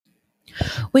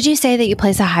Would you say that you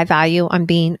place a high value on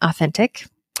being authentic?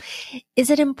 Is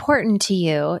it important to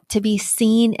you to be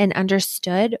seen and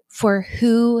understood for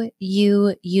who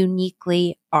you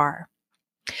uniquely are?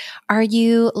 Are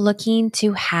you looking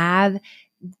to have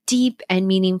deep and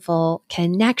meaningful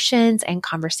connections and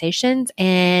conversations,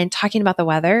 and talking about the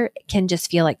weather can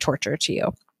just feel like torture to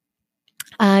you?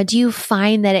 Do you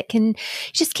find that you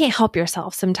just can't help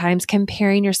yourself sometimes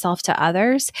comparing yourself to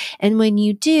others? And when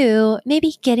you do,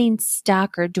 maybe getting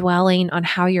stuck or dwelling on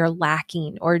how you're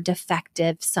lacking or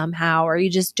defective somehow, or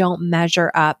you just don't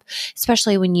measure up,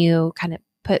 especially when you kind of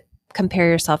compare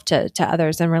yourself to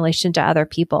others in relation to other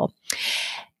people.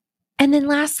 And then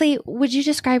lastly, would you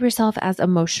describe yourself as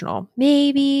emotional?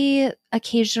 Maybe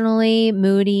occasionally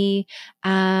moody.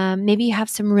 Maybe you have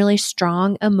some really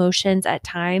strong emotions at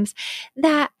times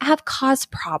that have caused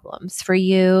problems for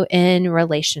you in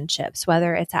relationships,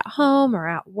 whether it's at home or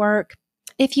at work.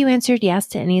 If you answered yes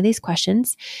to any of these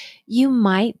questions, you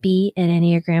might be an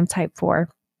Enneagram Type 4.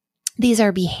 These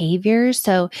are behaviors.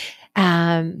 So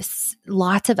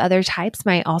lots of other types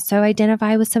might also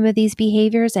identify with some of these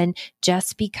behaviors. And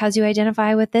just because you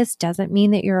identify with this doesn't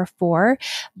mean that you're a 4.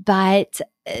 But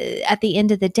at the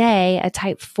end of the day, a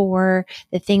Type 4,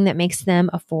 the thing that makes them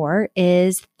a 4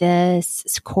 is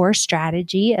this core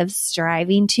strategy of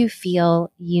striving to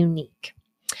feel unique.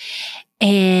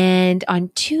 And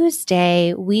on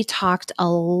Tuesday, we talked a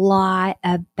lot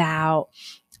about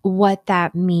what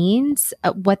that means,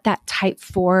 what that Type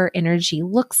 4 energy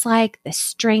looks like, the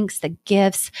strengths, the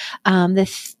gifts, and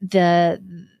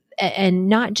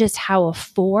not just how a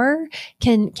 4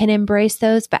 can embrace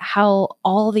those, but how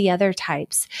all the other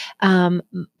types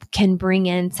can bring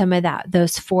in some of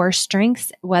those 4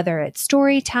 strengths, whether it's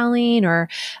storytelling or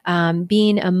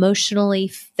being emotionally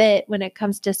fit when it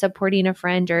comes to supporting a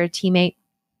friend or a teammate.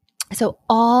 So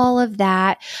all of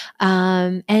that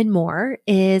and more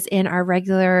is in our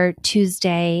regular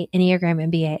Tuesday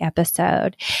Enneagram MBA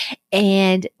episode.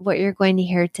 And what you're going to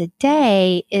hear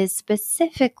today is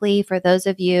specifically for those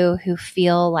of you who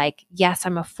feel like, yes,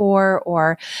 I'm a 4,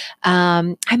 or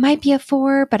I might be a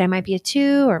 4, but I might be a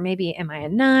 2, or maybe am I a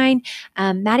 9?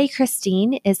 Maddie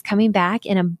Christine is coming back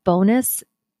in a bonus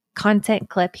content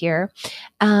clip here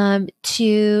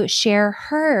to share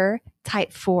her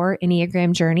Type 4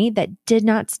 Enneagram journey that did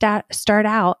not start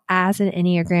out as an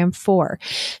Enneagram 4.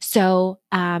 So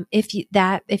if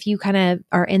you kind of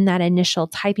are in that initial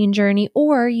typing journey,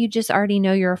 or you just already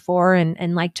know you're a 4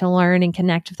 and like to learn and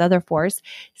connect with other 4s,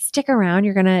 stick around.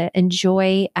 You're going to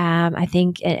enjoy, I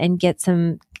think, and get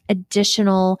some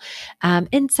additional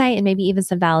insight and maybe even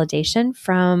some validation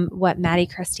from what Maddie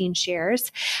Christine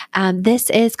shares. This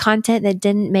is content that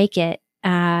didn't make it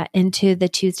into the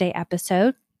Tuesday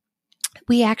episode.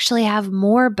 We actually have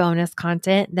more bonus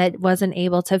content that wasn't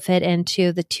able to fit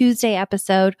into the Tuesday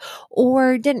episode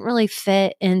or didn't really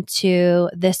fit into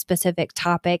this specific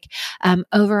topic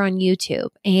over on YouTube.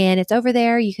 And it's over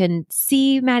there. You can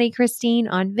see Maddie Christine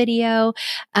on video.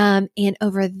 And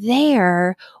over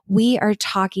there, we are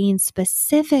talking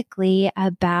specifically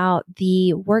about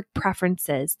the work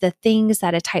preferences, the things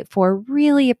that a Type 4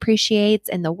 really appreciates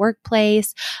in the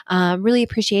workplace, really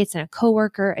appreciates in a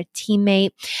coworker, a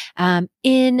teammate.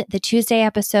 In the Tuesday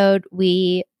episode,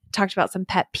 we talked about some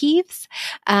pet peeves,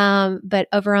 but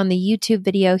over on the YouTube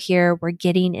video here, we're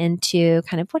getting into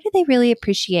kind of what do they really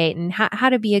appreciate and how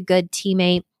to be a good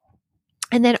teammate.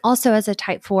 And then also as a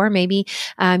Type 4, maybe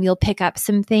you'll pick up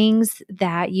some things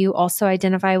that you also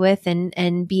identify with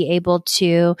and be able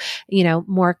to,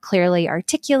 more clearly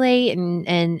articulate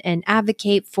and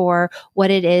advocate for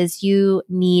what it is you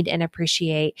need and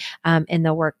appreciate in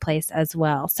the workplace as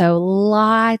well. So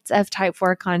lots of Type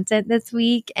 4 content this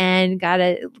week, and got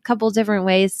a couple different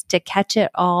ways to catch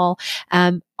it all.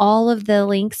 All of the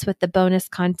links with the bonus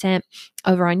content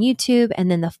over on YouTube, and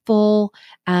then the full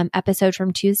episode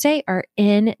from Tuesday are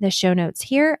in the show notes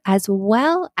here, as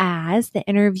well as the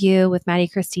interview with Maddie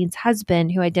Christine's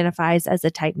husband, who identifies as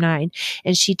a Type 9.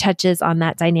 And she touches on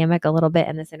that dynamic a little bit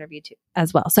in this interview too,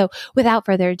 as well. So without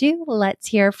further ado, let's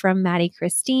hear from Maddie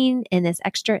Christine in this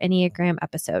extra Enneagram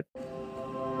episode.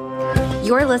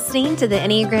 You're listening to the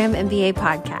Enneagram MBA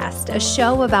podcast, a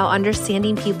show about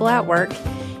understanding people at work,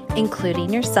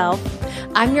 including yourself.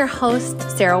 I'm your host,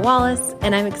 Sarah Wallace,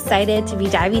 and I'm excited to be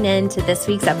diving into this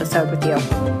week's episode with you.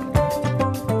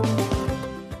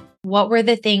 What were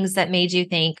the things that made you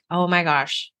think, oh my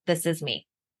gosh, this is me?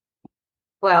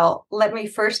 Well, let me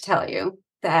first tell you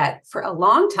that for a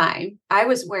long time, I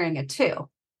was wearing a 2.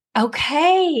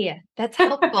 Okay, that's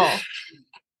helpful.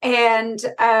 And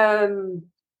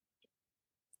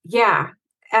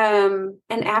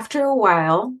and after a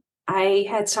while, I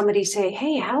had somebody say,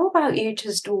 hey, how about you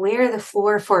just wear the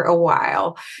four for a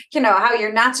while? You know, how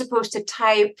you're not supposed to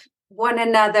type one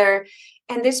another.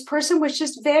 And this person was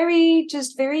just very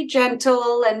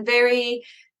gentle and very,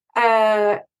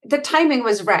 the timing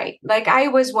was right. Like I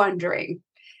was wondering.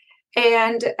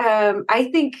 And I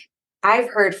think I've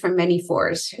heard from many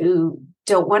fours who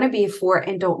don't want to be a four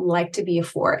and don't like to be a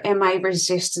four. And my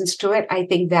resistance to it, I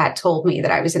think that told me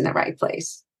that I was in the right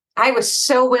place. I was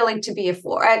so willing to be a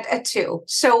four, a two,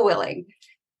 so willing.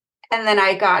 And then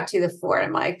I got to the four, and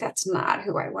I'm like, that's not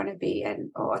who I want to be.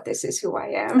 And oh, this is who I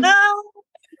am. Oh,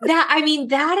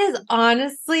 that is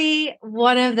honestly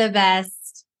one of the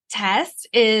best tests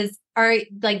is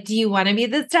do you want to be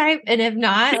this type? And if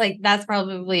not, like that's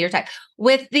probably your type.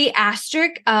 With the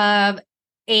asterisk of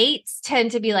eights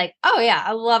tend to be like, oh yeah,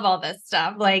 I love all this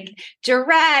stuff. Like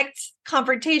direct,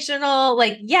 confrontational,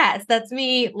 like, yes, that's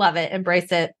me. Love it.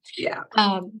 Embrace it. Yeah.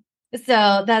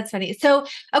 So that's funny. So,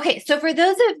 okay. So for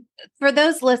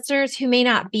those listeners who may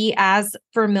not be as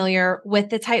familiar with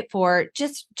the type four,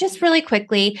 just really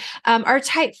quickly, our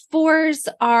type fours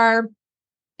are,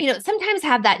 sometimes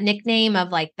have that nickname of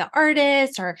like the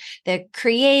artist or the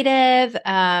creative,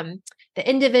 the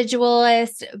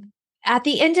individualist. At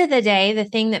the end of the day, the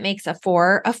thing that makes a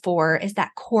four is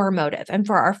that core motive. And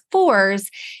for our fours,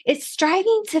 it's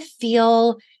striving to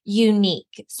feel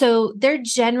unique. So their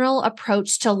general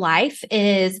approach to life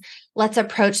is let's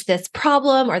approach this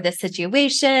problem or this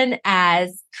situation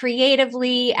as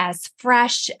creatively, as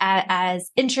fresh,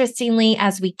 as interestingly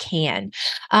as we can.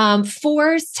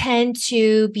 Fours tend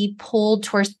to be pulled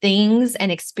towards things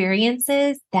and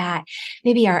experiences that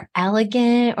maybe are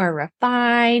elegant or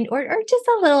refined or just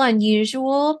a little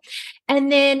unusual.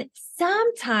 And then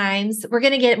sometimes we're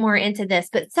going to get more into this,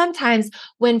 but sometimes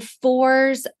when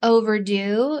fours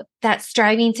overdo that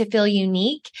striving to feel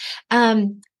unique,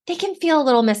 they can feel a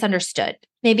little misunderstood.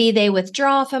 Maybe they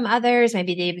withdraw from others.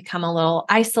 Maybe they become a little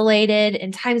isolated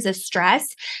in times of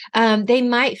stress. They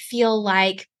might feel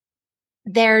like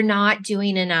they're not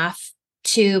doing enough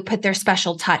to put their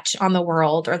special touch on the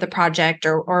world or the project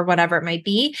or whatever it might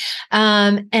be.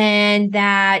 And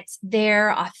that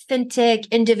their authentic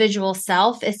individual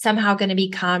self is somehow going to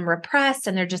become repressed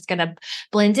and they're just going to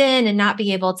blend in and not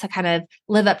be able to kind of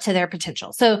live up to their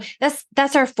potential. So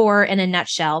that's our four in a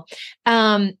nutshell.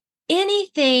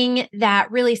 Anything that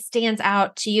really stands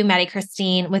out to you, Maddie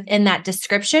Christine, within that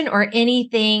description or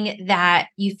anything that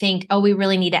you think, oh, we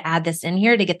really need to add this in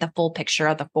here to get the full picture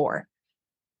of the four?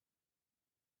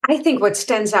 I think what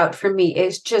stands out for me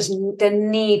is just the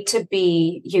need to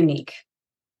be unique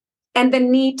and the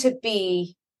need to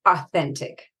be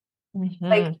authentic. Mm-hmm.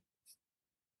 Like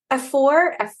a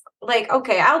four, like,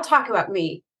 okay, I'll talk about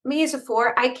me. Me as a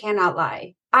four, I cannot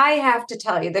lie. I have to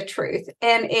tell you the truth.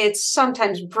 And it's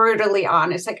sometimes brutally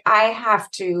honest. Like I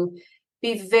have to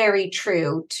be very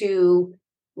true to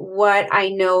what I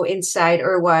know inside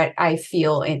or what I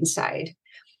feel inside.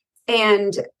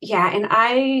 And yeah, and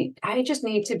I just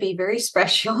need to be very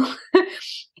special.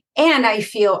 And I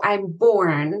feel I'm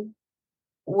born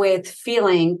with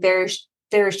feeling there's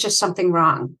just something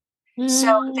wrong.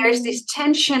 So there's this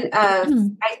tension of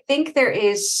I think there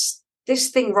is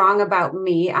this thing wrong about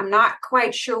me. I'm not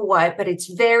quite sure what, but it's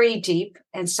very deep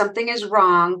and something is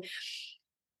wrong.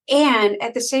 And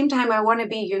at the same time, I want to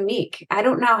be unique. I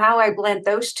don't know how I blend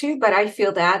those two, but I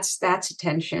feel that's a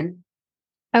tension.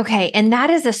 Okay. And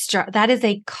that is that is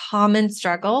a common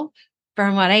struggle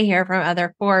from what I hear from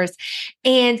other fours.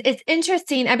 And it's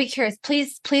interesting. I'd be curious,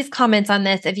 please comment on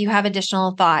this if you have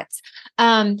additional thoughts.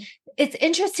 It's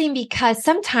interesting because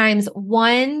sometimes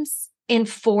ones in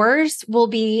fours will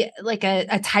be like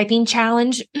a typing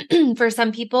challenge for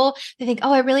some people. They think,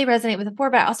 oh, I really resonate with a four,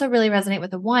 but I also really resonate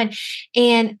with a one.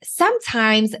 And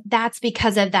sometimes that's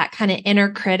because of that kind of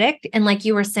inner critic. And like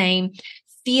you were saying,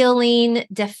 feeling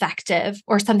defective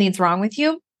or something's wrong with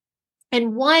you.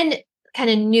 And one kind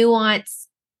of nuance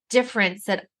difference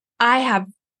that I have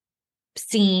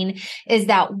seen is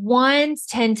that ones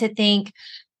tend to think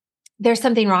there's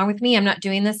something wrong with me. I'm not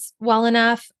doing this well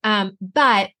enough.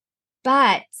 But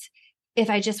if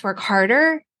I just work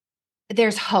harder,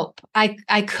 there's hope.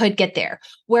 I could get there.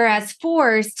 Whereas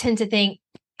fours tend to think,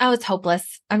 oh, it's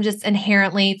hopeless. I'm just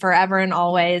inherently forever and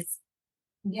always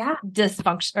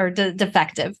dysfunction or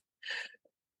defective.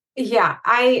 Yeah,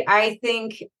 I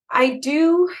think I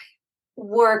do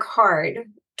work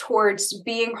hard towards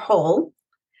being whole.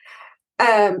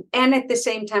 And at the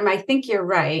same time, I think you're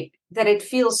right that it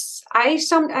feels I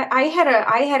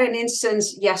had an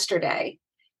instance yesterday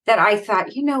that I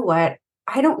thought, you know what?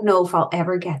 I don't know if I'll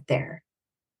ever get there.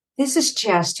 This is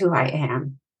just who I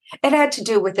am. It had to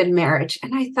do with in marriage.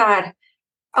 And I thought,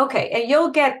 okay, and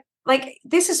you'll get like,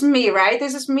 this is me, right?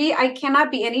 This is me. I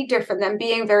cannot be any different than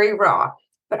being very raw.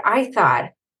 But I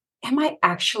thought, am I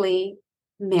actually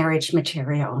marriage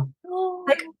material?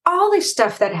 Like Oh. all this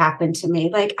stuff that happened to me,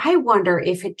 like, I wonder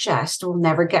if it just will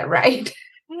never get right.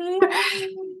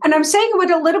 And I'm saying it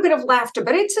with a little bit of laughter,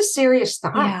 but it's a serious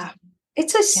thought. Yeah.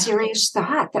 It's a Yeah. serious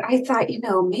thought that I thought,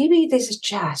 maybe this is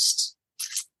just,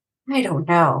 I don't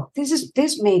know.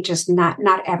 This may just not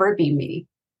ever be me.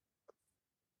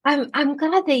 I'm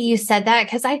glad that you said that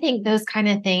because I think those kind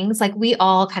of things, like we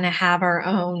all kind of have our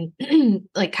own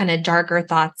like kind of darker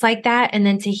thoughts like that. And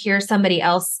then to hear somebody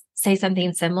else say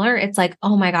something similar, it's like,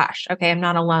 oh my gosh, okay, I'm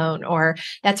not alone, or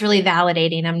that's really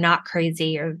validating. I'm not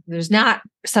crazy, or there's not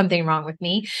something wrong with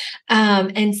me.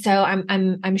 And so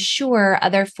I'm sure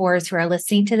other fours who are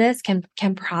listening to this can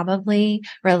probably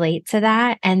relate to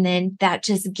that. And then that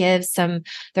just gives the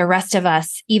rest of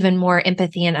us even more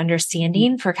empathy and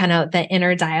understanding for kind of the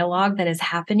inner dialogue that is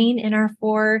happening in our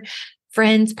four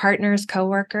friends, partners,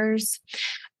 coworkers.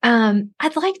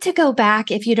 I'd like to go back,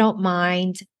 if you don't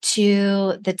mind,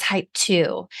 to the type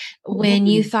 2 when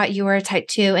you thought you were a type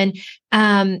 2.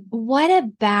 And what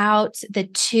about the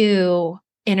 2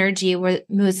 energy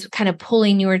was kind of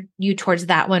pulling you towards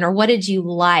that one? Or what did you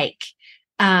like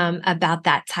about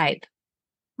that type?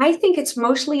 I think it's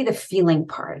mostly the feeling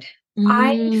part.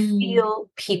 I Mm. feel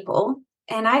people,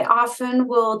 and I often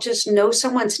will just know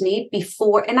someone's need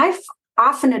before, and I've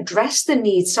often addressed the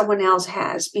need someone else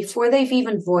has before they've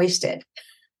even voiced it.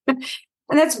 And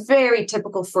that's very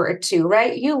typical for it too,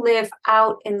 right? You live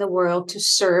out in the world to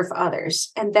serve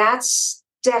others. And that's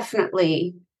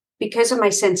definitely because of my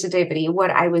sensitivity, what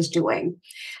I was doing.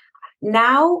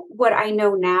 Now, what I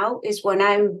know now is when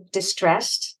I'm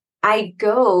distressed, I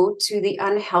go to the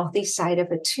unhealthy side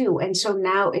of it too. And so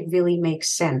now it really makes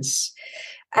sense.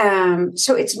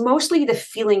 So it's mostly the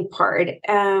feeling part.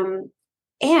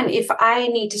 And if I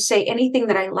need to say anything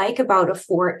that I like about a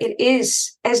 4, it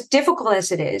is as difficult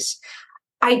as it is.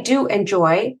 I do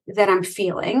enjoy that I'm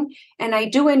feeling, and I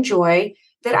do enjoy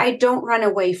that I don't run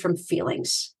away from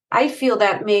feelings. I feel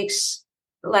that makes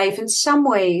life in some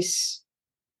ways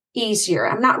easier.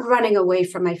 I'm not running away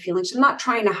from my feelings. I'm not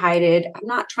trying to hide it. I'm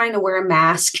not trying to wear a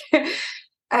mask.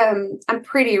 I'm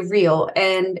pretty real,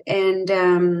 and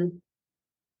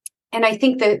I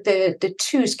think that the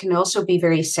twos can also be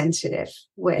very sensitive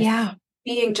with Yeah.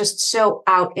 being just so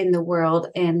out in the world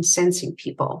and sensing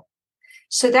people.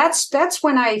 So that's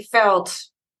when I felt,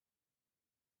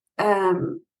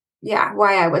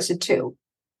 why I was a 2.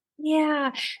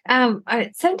 Yeah.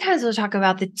 Sometimes we'll talk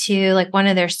about the 2, like one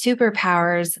of their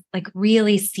superpowers, like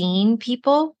really seeing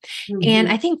people. And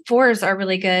Mhm. I think 4s are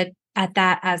really good at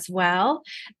that as well.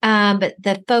 But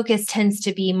the focus tends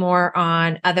to be more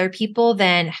on other people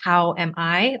than how am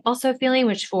I also feeling,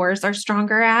 which 4s are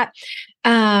stronger at.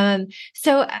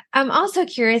 So I'm also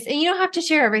curious, and you don't have to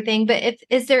share everything, but if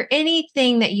is there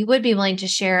anything that you would be willing to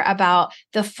share about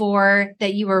the 4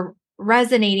 that you were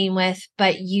resonating with,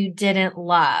 but you didn't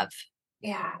love?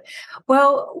 Yeah.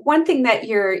 Well, one thing that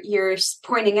you're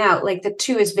pointing out, like the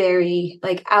 2 is very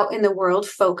like out in the world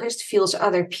focused, feels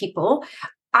other people.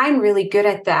 I'm really good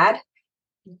at that.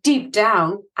 Deep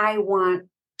down, I want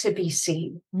to be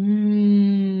seen.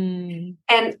 Mm.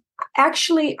 And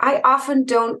actually, I often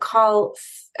don't call,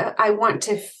 I want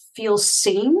to feel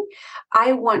seen.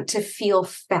 I want to feel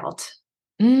felt.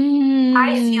 I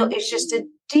feel Mm. it's just a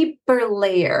deeper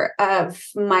layer of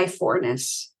my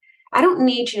fourness. I don't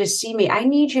need you to see me. I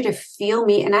need you to feel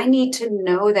me, and I need to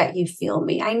know that you feel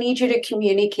me. I need you to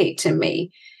communicate to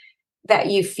me that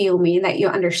you feel me and that you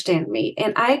understand me.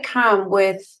 And I come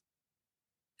with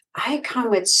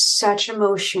such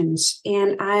emotions,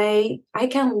 and I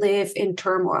can live in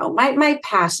turmoil. My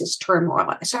past is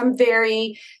turmoil. So I'm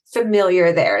very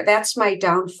familiar there. That's my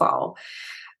downfall.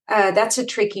 That's a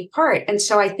tricky part. And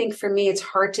so I think for me, it's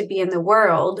hard to be in the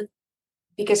world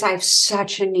because I have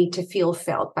such a need to feel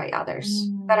felt by others.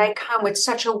 That Mm. I come with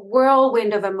such a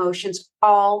whirlwind of emotions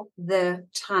all the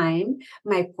time.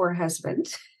 My poor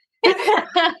husband.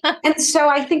 And so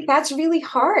I think that's really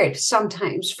hard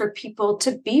sometimes for people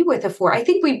to be with a 4. I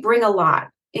think we bring a lot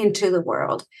into the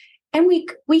world, and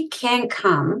we can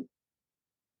come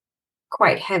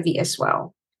quite heavy as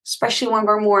well, especially when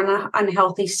we're more on the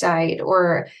unhealthy side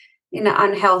or in an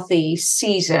unhealthy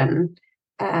season.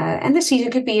 And the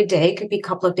season could be a day, could be a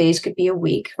couple of days, could be a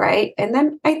week, right? And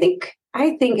then I think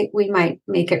we might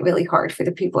make it really hard for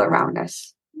the people around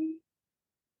us.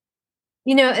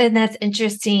 And that's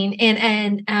interesting.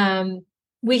 And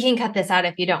we can cut this out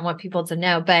if you don't want people to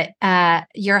know, but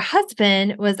your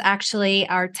husband was actually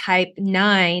our type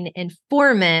 9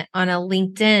 informant on a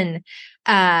LinkedIn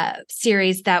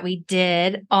series that we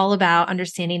did all about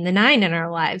understanding the 9 in our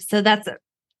lives. So that's,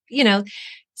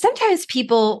 sometimes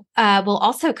people will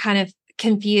also kind of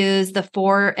confuse the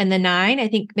 4 and the 9. I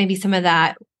think maybe some of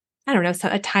that, I don't know, so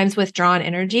at times withdrawn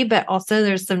energy, but also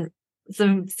there's some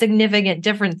significant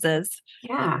differences.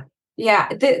 Yeah. Yeah,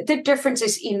 the difference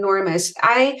is enormous.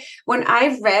 When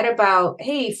I read about,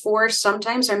 hey, 4s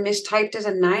sometimes are mistyped as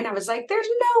a 9, I was like, there's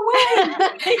no way.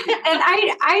 And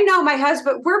I know my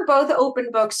husband, we're both open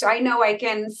books, so I know I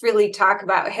can freely talk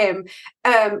about him.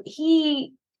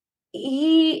 He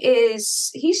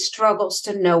struggles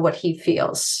to know what he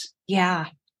feels. Yeah.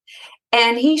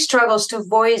 And he struggles to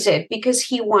voice it because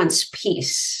he wants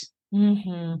peace.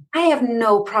 Mm-hmm. I have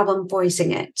no problem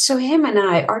voicing it. So him and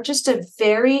I are just a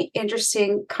very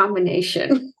interesting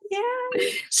combination. Yeah.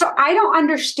 So I don't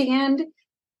understand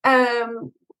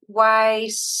why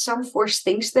some force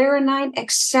thinks they're a 9,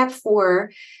 except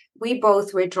for we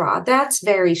both withdraw. That's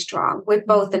very strong with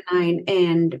both the 9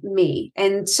 and me.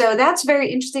 And so that's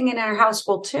very interesting in our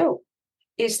household too,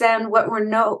 is then when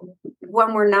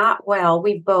we're not well,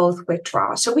 we both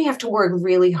withdraw. So we have to work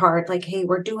really hard. Like, hey,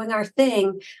 we're doing our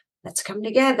thing. Let's come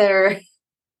together.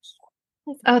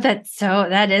 Oh, that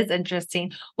is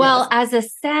interesting. Well, Yes. as a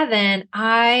 7,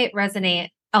 I resonate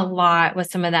a lot with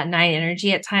some of that 9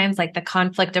 energy at times, like the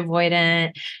conflict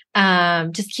avoidant.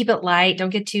 Just keep it light.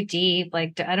 Don't get too deep.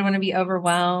 Like, I don't want to be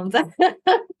overwhelmed. And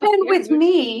with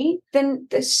me, then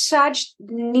the such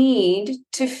need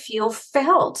to feel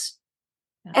felt.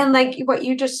 And like what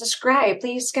you just described,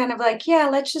 he's kind of like, yeah,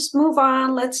 let's just move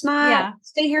on. Let's not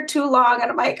stay here too long.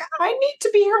 And I'm like, I need to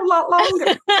be here a lot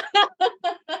longer.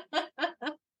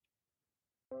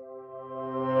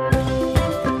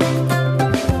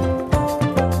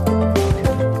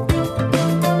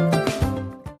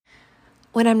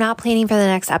 When I'm not planning for the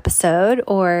next episode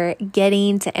or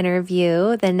getting to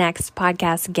interview the next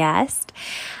podcast guest,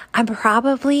 I'm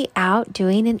probably out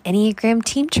doing an Enneagram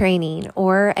team training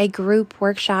or a group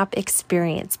workshop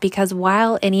experience, because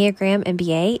while Enneagram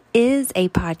MBA is a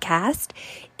podcast,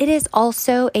 it is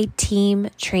also a team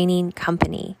training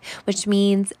company, which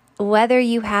means whether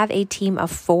you have a team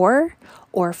of 4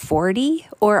 or 40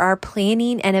 or are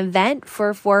planning an event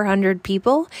for 400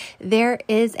 people, there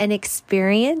is an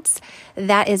experience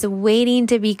that is waiting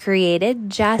to be created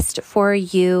just for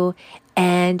you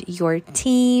and your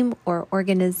team or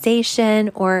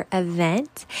organization or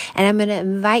event. And I'm going to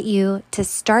invite you to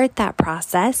start that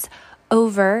process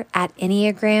over at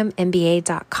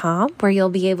enneagrammba.com, where you'll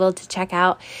be able to check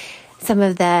out some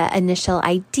of the initial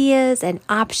ideas and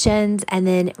options, and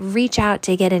then reach out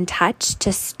to get in touch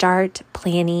to start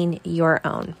planning your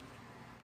own.